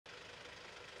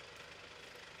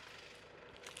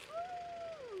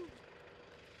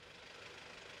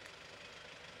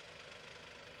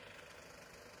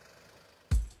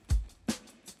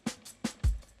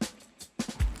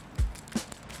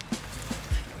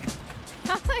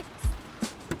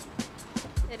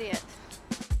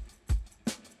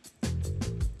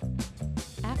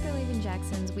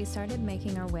we started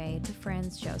making our way to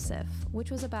Franz Joseph,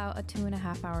 which was about a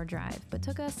 2.5-hour drive, but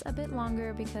took us a bit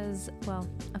longer because, well,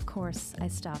 of course, I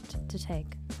stopped to take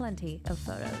plenty of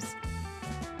photos.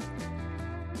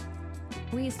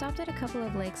 We stopped at a couple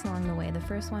of lakes along the way, the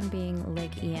first one being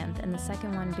Lake Ianth and the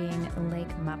second one being Lake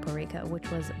Maporika,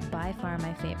 which was by far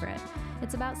my favorite.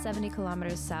 It's about 70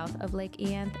 kilometers south of Lake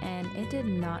Ianth and it did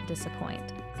not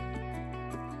disappoint.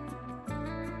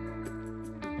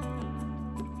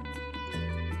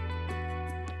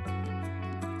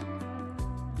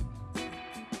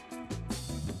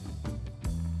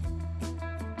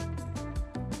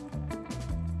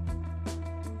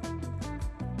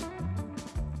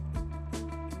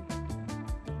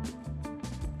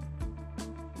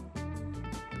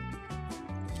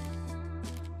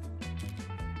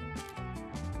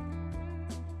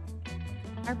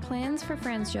 Our plans for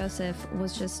Franz Joseph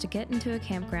was just to get into a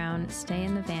campground, stay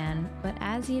in the van, but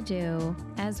as you do,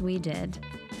 as we did,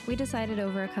 we decided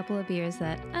over a couple of beers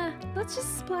that, let's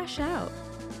just splash out.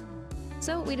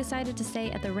 So we decided to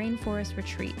stay at the Rainforest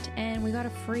Retreat, and we got a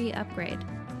free upgrade.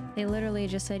 They literally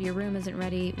just said, your room isn't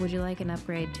ready, would you like an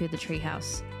upgrade to the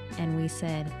treehouse? And we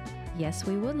said, yes,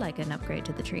 we would like an upgrade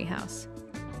to the treehouse.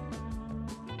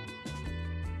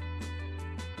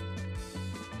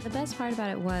 The best part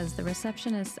about it was the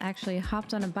receptionist actually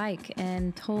hopped on a bike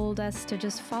and told us to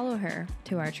just follow her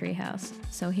to our treehouse.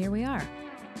 So here we are,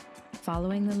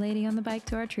 following the lady on the bike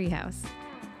to our treehouse.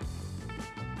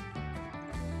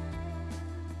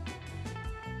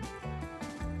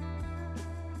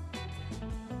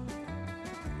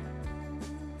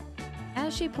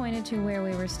 As she pointed to where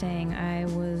we were staying, I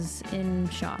was in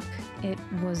shock. It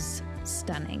was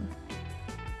stunning.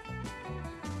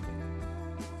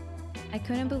 I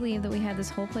couldn't believe that we had this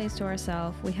whole place to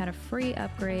ourselves. We had a free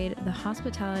upgrade. The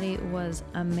hospitality was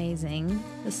amazing.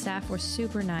 The staff were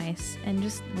super nice. And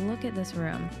just look at this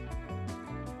room.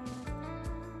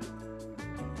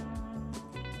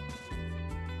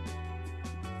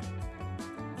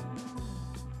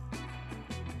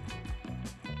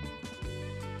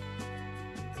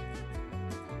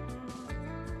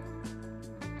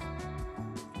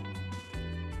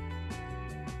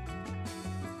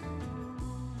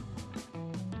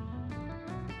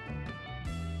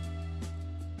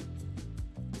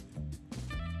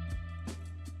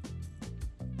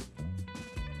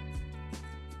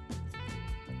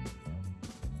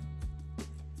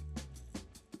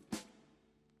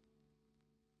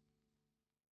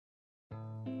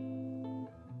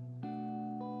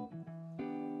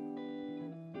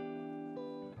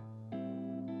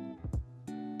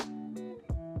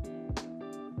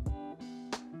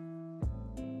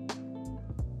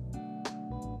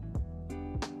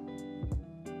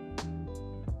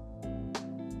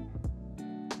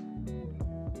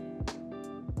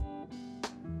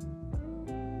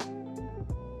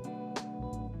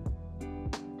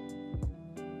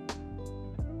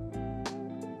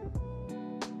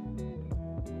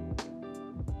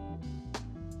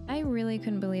 I really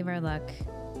couldn't believe our luck.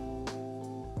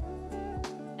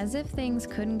 As if things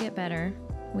couldn't get better,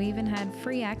 we even had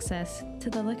free access to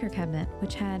the liquor cabinet,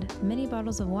 which had many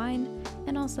bottles of wine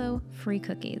and also free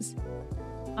cookies.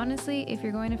 Honestly, if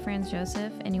you're going to Franz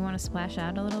Joseph and you want to splash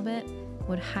out a little bit,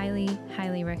 would highly,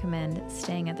 highly recommend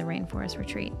staying at the Rainforest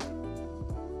Retreat.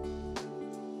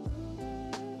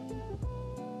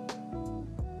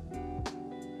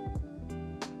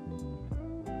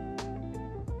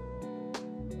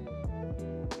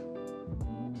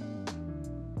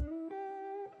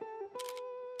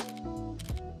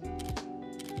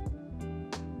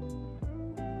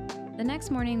 The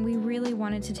next morning, we really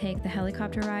wanted to take the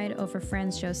helicopter ride over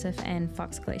Franz Joseph and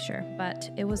Fox Glacier, but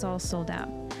it was all sold out.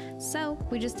 So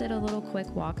we just did a little quick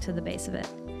walk to the base of it.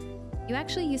 You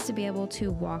actually used to be able to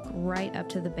walk right up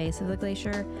to the base of the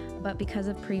glacier, but because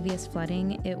of previous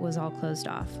flooding, it was all closed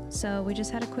off. So we just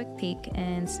had a quick peek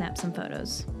and snapped some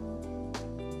photos.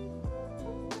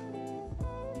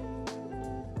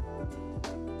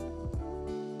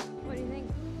 What do you think?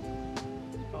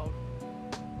 It's cold.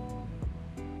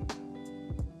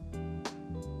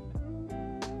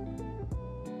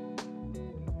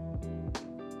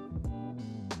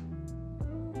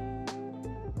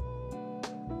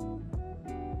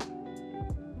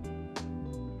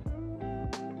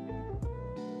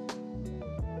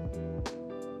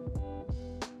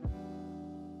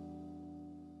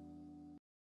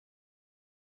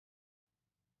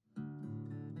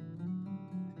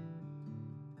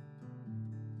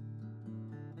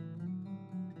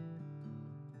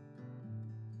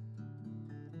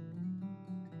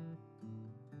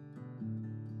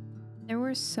 There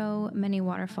were so many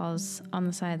waterfalls on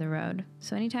the side of the road,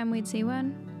 so anytime we'd see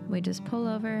one, we just pull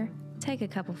over, take a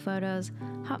couple photos,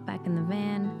 hop back in the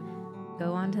van,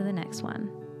 go on to the next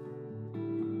one.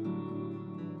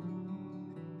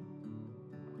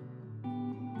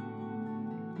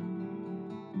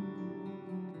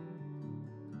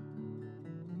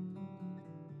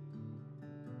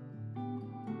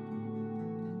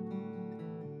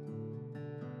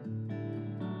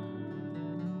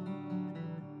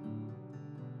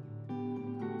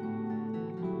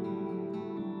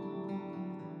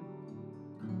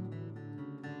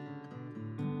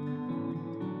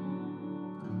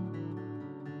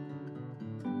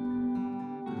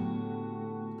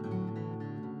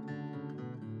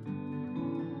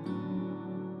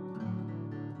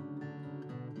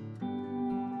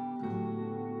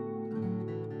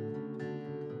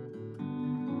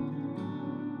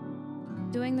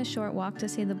 Doing the short walk to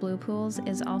see the blue pools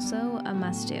is also a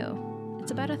must-do.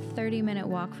 It's about a 30-minute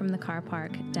walk from the car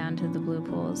park down to the blue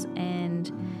pools,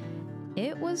 and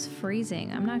it was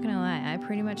freezing. I'm not gonna lie, I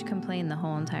pretty much complained the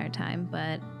whole entire time,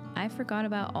 but I forgot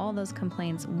about all those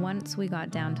complaints once we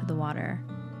got down to the water.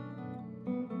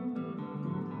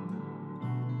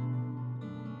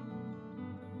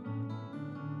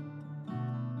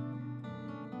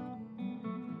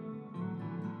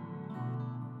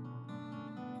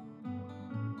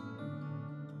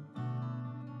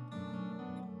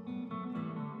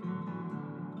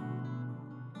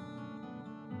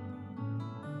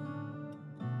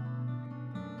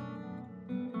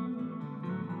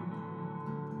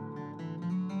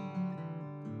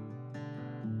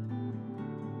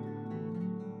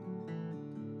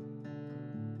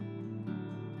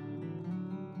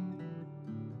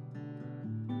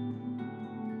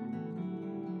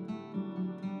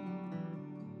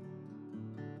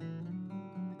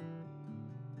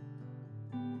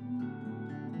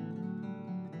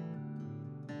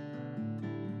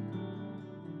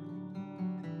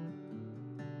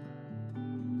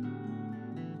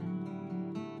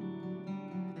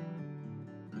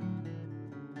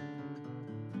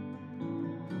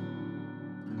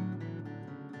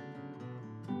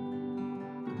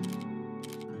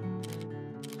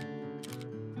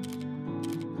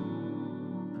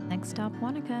 Next stop,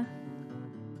 Wanaka.